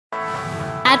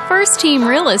At First Team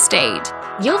Real Estate,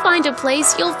 you'll find a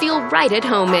place you'll feel right at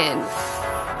home in.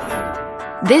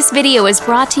 This video is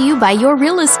brought to you by your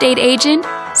real estate agent,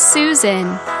 Susan.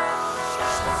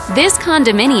 This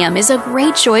condominium is a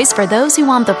great choice for those who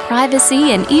want the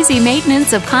privacy and easy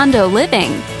maintenance of condo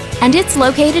living, and it's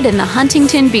located in the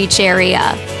Huntington Beach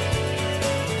area.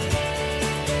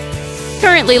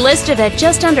 Currently listed at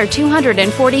just under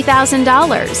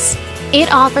 $240,000,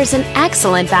 it offers an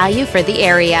excellent value for the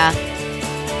area.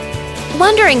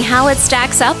 Wondering how it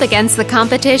stacks up against the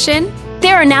competition?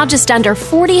 There are now just under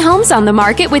 40 homes on the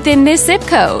market within this zip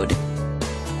code.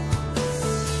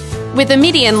 With a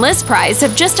median list price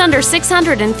of just under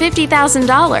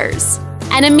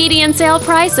 $650,000 and a median sale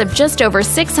price of just over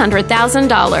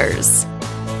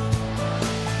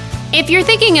 $600,000. If you're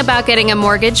thinking about getting a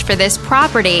mortgage for this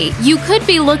property, you could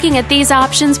be looking at these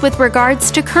options with regards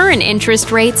to current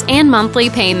interest rates and monthly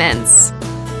payments.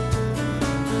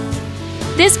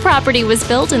 This property was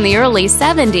built in the early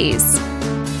 70s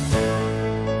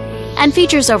and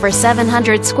features over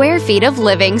 700 square feet of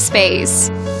living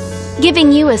space,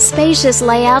 giving you a spacious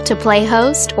layout to play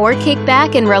host or kick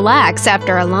back and relax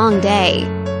after a long day.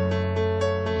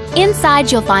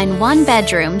 Inside, you'll find one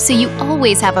bedroom, so you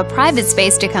always have a private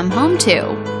space to come home to,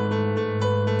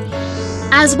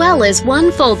 as well as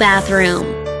one full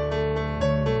bathroom.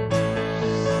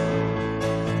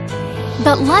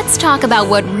 But let's talk about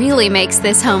what really makes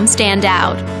this home stand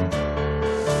out.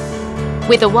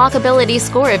 With a walkability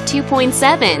score of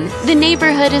 2.7, the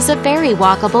neighborhood is a very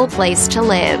walkable place to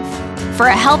live. For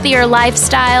a healthier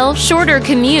lifestyle, shorter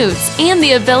commutes, and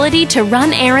the ability to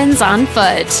run errands on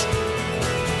foot.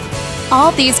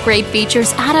 All these great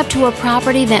features add up to a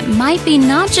property that might be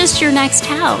not just your next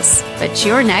house, but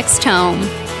your next home.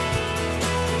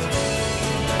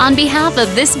 On behalf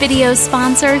of this video's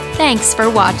sponsor, thanks for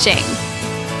watching.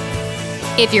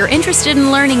 If you're interested in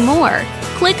learning more,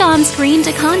 click on screen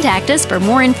to contact us for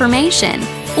more information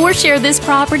or share this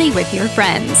property with your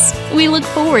friends. We look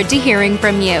forward to hearing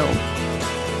from you.